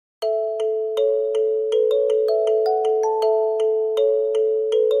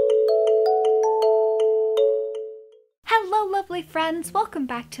friends, welcome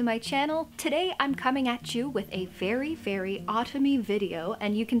back to my channel. Today I'm coming at you with a very autumny video,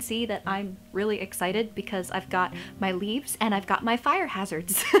 and you can see that I'm really excited because I've got my leaves and I've got my fire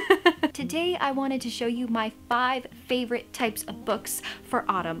hazards. Today I wanted to show you my 5 favorite types of books for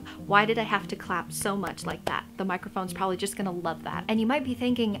autumn. Why did I have to clap so much like that? The microphone's probably just gonna love that. And you might be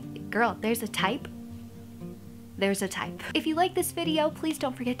thinking, girl, there's a type? There's a type. If you like this video, please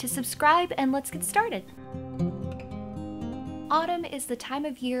don't forget to subscribe and let's get started. Autumn is the time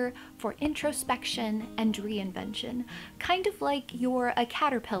of year for introspection and reinvention, kind of like you're a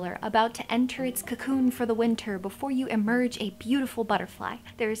caterpillar about to enter its cocoon for the winter before you emerge a beautiful butterfly.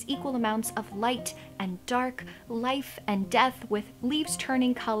 There is equal amounts of light and dark, life and death, with leaves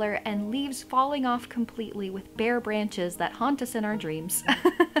turning color and leaves falling off completely with bare branches that haunt us in our dreams.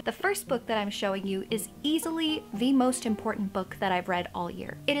 The first book that I'm showing you is easily the most important book that I've read all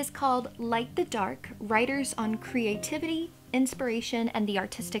year. It is called Light the Dark: Writers on Creativity, Inspiration, and the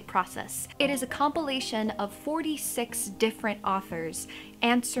Artistic Process. It is a compilation of 46 different authors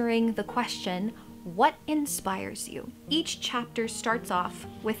answering the question, what inspires you? Each chapter starts off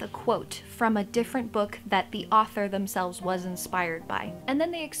with a quote from a different book that the author themselves was inspired by. And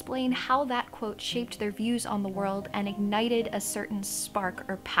then they explain how that quote shaped their views on the world and ignited a certain spark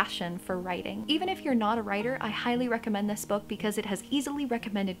or passion for writing. Even if you're not a writer, I highly recommend this book because it has easily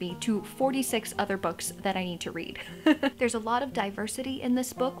recommended me to 46 other books that I need to read. There's a lot of diversity in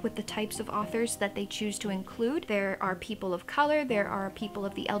this book with the types of authors that they choose to include. There are people of color, there are people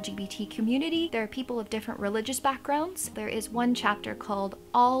of the LGBT community, there are people of different religious backgrounds. There is one chapter called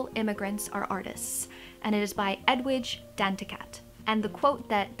All Immigrants Are Artists, and it is by Edwidge Danticat. And the quote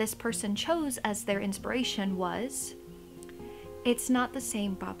that this person chose as their inspiration was, "It's not the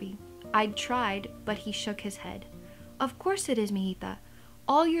same, Bobby. I'd tried, but he shook his head. Of course it is, mijita.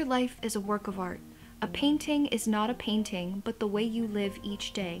 All your life is a work of art. A painting is not a painting, but the way you live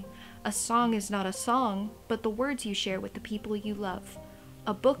each day. A song is not a song, but the words you share with the people you love.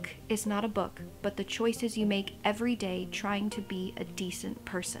 A book is not a book, but the choices you make every day trying to be a decent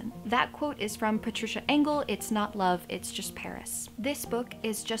person." That quote is from Patricia Engel. It's not love, it's just Paris. This book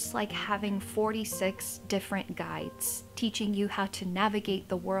is just like having 46 different guides, teaching you how to navigate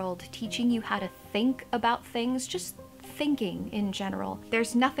the world, teaching you how to think about things, just thinking in general.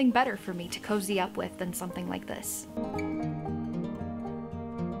 There's nothing better for me to cozy up with than something like this.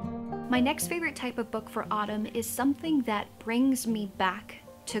 My next favorite type of book for autumn is something that brings me back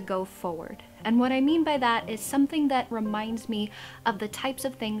to go forward. And what I mean by that is something that reminds me of the types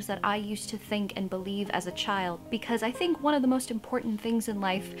of things that I used to think and believe as a child, because I think one of the most important things in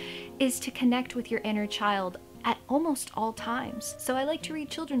life is to connect with your inner child at almost all times. So I like to read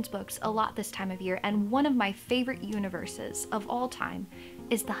children's books a lot this time of year, and one of my favorite universes of all time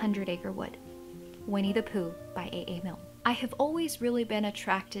is The 100-Acre Wood, Winnie the Pooh by A.A. Milne. I have always really been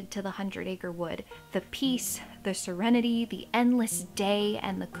attracted to The 100-Acre Wood. The peace, the serenity, the endless day,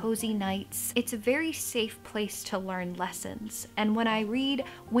 and the cozy nights. It's a very safe place to learn lessons. And when I read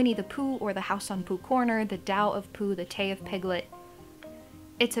Winnie the Pooh or The House on Pooh Corner, The Tao of Pooh, The Tay of Piglet,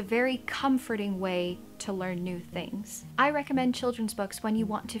 it's a very comforting way to learn new things. I recommend children's books when you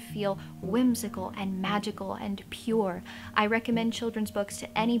want to feel whimsical and magical and pure. I recommend children's books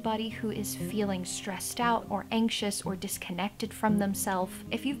to anybody who is feeling stressed out or anxious or disconnected from themselves.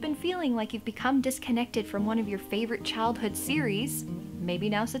 If you've been feeling like you've become disconnected from one of your favorite childhood series, maybe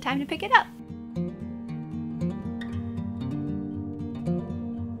now's the time to pick it up.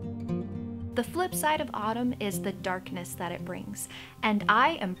 The flip side of autumn is the darkness that it brings, and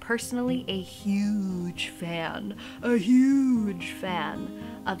I am personally a huge fan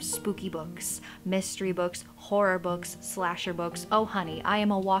of spooky books, mystery books, horror books, slasher books. Oh honey, I am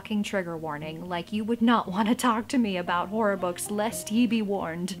a walking trigger warning. Like, you would not want to talk to me about horror books lest ye be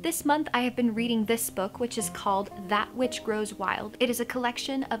warned. This month I have been reading this book, which is called That Which Grows Wild. It is a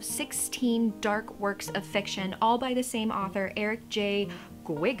collection of 16 dark works of fiction, all by the same author, Eric J.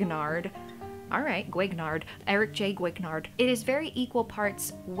 Guignard. Alright, Guignard. Eric J. Guignard. It is very equal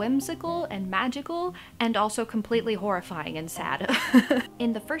parts whimsical and magical, and also completely horrifying and sad.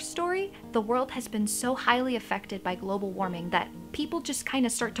 In the first story, the world has been so highly affected by global warming that people just kind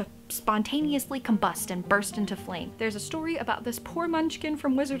of start to spontaneously combust and burst into flame. There's a story about this poor munchkin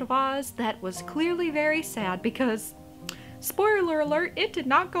from Wizard of Oz that was clearly very sad because, spoiler alert, it did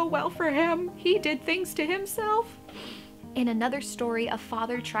not go well for him. He did things to himself. In another story, a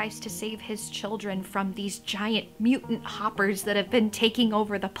father tries to save his children from these giant mutant hoppers that have been taking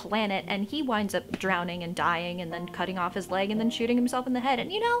over the planet, and he winds up drowning and dying and then cutting off his leg and then shooting himself in the head. And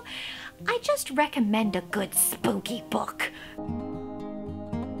you know, I just recommend a good spooky book.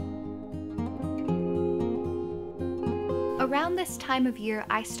 Around this time of year,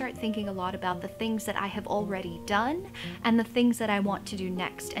 I start thinking a lot about the things that I have already done and the things that I want to do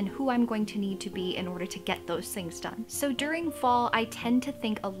next and who I'm going to need to be in order to get those things done. So during fall, I tend to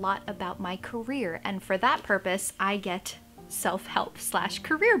think a lot about my career, and for that purpose, I get self-help /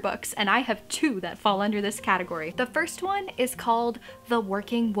 career books, and I have 2 that fall under this category. The first one is called The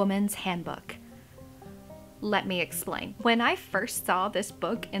Working Woman's Handbook. Let me explain. When I first saw this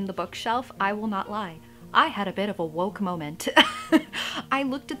book in the bookshelf, I will not lie, I had a bit of a woke moment. I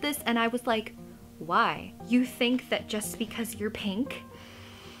looked at this and I was like, why? You think that just because you're pink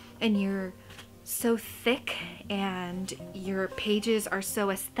and you're so thick and your pages are so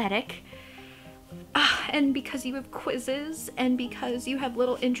aesthetic, and because you have quizzes and because you have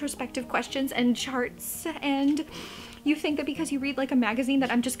little introspective questions and charts, and you think that because you read like a magazine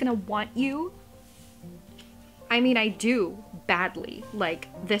that I'm just gonna want you? I mean, I do, badly. Like,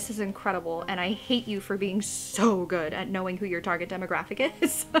 this is incredible, and I hate you for being so good at knowing who your target demographic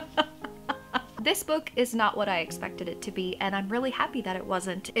is. This book is not what I expected it to be, and I'm really happy that it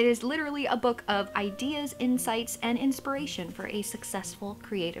wasn't. It is literally a book of ideas, insights, and inspiration for a successful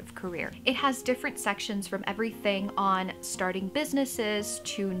creative career. It has different sections from everything on starting businesses,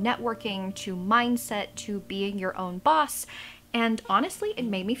 to networking, to mindset, to being your own boss, and honestly, it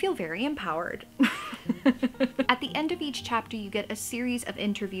made me feel very empowered. At the end of each chapter, you get a series of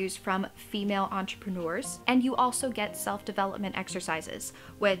interviews from female entrepreneurs, and you also get self-development exercises,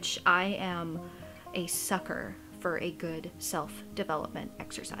 which I am a sucker for a good self-development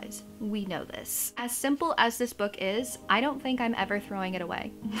exercise. We know this. As simple as this book is, I don't think I'm ever throwing it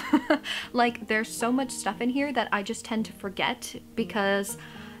away. Like, there's so much stuff in here that I just tend to forget because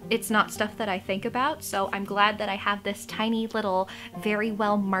it's not stuff that I think about, so I'm glad that I have this tiny little, very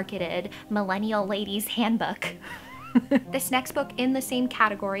well marketed millennial ladies handbook. This next book in the same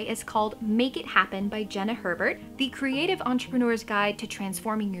category is called Make It Happen by Jenna Herbert, The Creative Entrepreneur's Guide to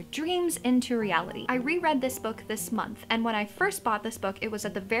Transforming Your Dreams into Reality. I reread this book this month, and when I first bought this book, it was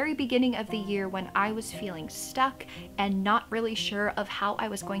at the very beginning of the year when I was feeling stuck and not really sure of how I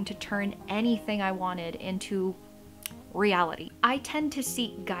was going to turn anything I wanted into reality. I tend to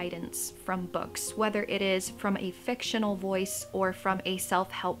seek guidance from books, whether it is from a fictional voice or from a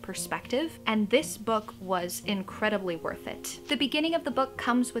self-help perspective, and this book was incredibly worth it. The beginning of the book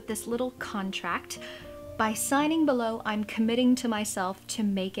comes with this little contract. By signing below, I'm committing to myself to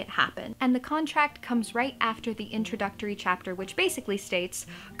make it happen. And the contract comes right after the introductory chapter, which basically states,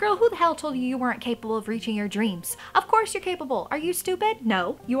 girl, who the hell told you you weren't capable of reaching your dreams? Of course you're capable. Are you stupid?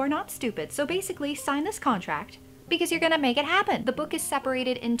 No, you are not stupid. So basically, sign this contract because you're gonna make it happen. The book is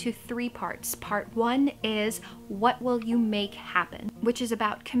separated into 3 parts. Part 1 is What Will You Make Happen?, which is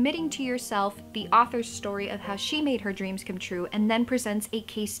about committing to yourself, the author's story of how she made her dreams come true, and then presents a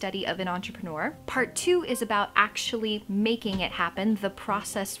case study of an entrepreneur. Part 2 is about actually making it happen, the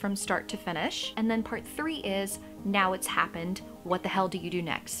process from start to finish. And then part 3 is Now It's Happened, what the hell do you do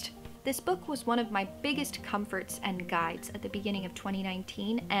next? This book was one of my biggest comforts and guides at the beginning of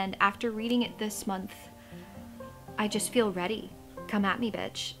 2019, and after reading it this month, I just feel ready. Come at me,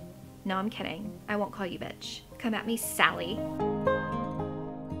 bitch. No, I'm kidding. I won't call you bitch. Come at me, Sally.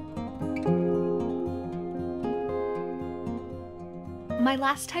 My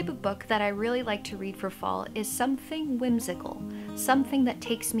last type of book that I really like to read for fall is something whimsical, something that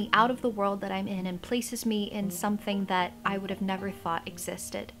takes me out of the world that I'm in and places me in something that I would have never thought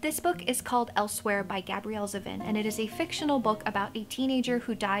existed. This book is called Elsewhere by Gabrielle Zevin, and it is a fictional book about a teenager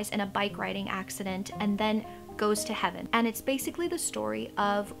who dies in a bike riding accident and then goes to heaven. And it's basically the story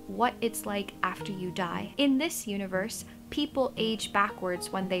of what it's like after you die. In this universe, people age backwards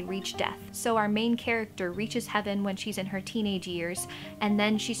when they reach death. So our main character reaches heaven when she's in her teenage years, and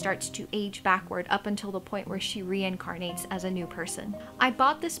then she starts to age backward up until the point where she reincarnates as a new person. I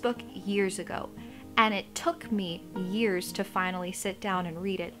bought this book years ago, and it took me years to finally sit down and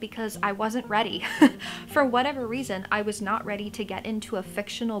read it because I wasn't ready. For whatever reason, I was not ready to get into a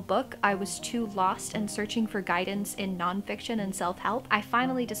fictional book. I was too lost and searching for guidance in nonfiction and self-help. I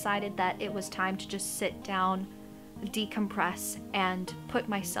finally decided that it was time to just sit down, decompress, and put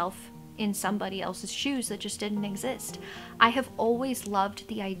myself in somebody else's shoes that just didn't exist. I have always loved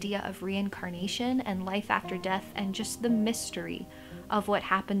the idea of reincarnation and life after death and just the mystery of what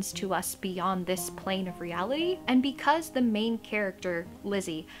happens to us beyond this plane of reality. And because the main character,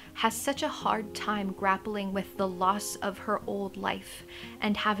 Lizzie, has such a hard time grappling with the loss of her old life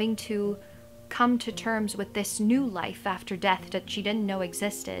and having to come to terms with this new life after death that she didn't know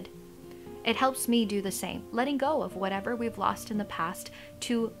existed, it helps me do the same, letting go of whatever we've lost in the past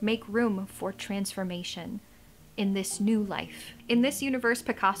to make room for transformation in this new life. In this universe,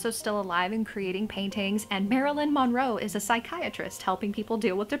 Picasso's still alive and creating paintings, and Marilyn Monroe is a psychiatrist helping people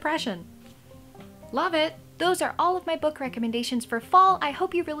deal with depression. Love it! Those are all of my book recommendations for fall. I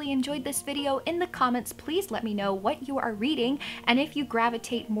hope you really enjoyed this video. In the comments, please let me know what you are reading and if you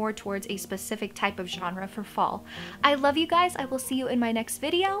gravitate more towards a specific type of genre for fall. I love you guys. I will see you in my next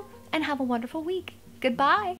video, and have a wonderful week. Goodbye!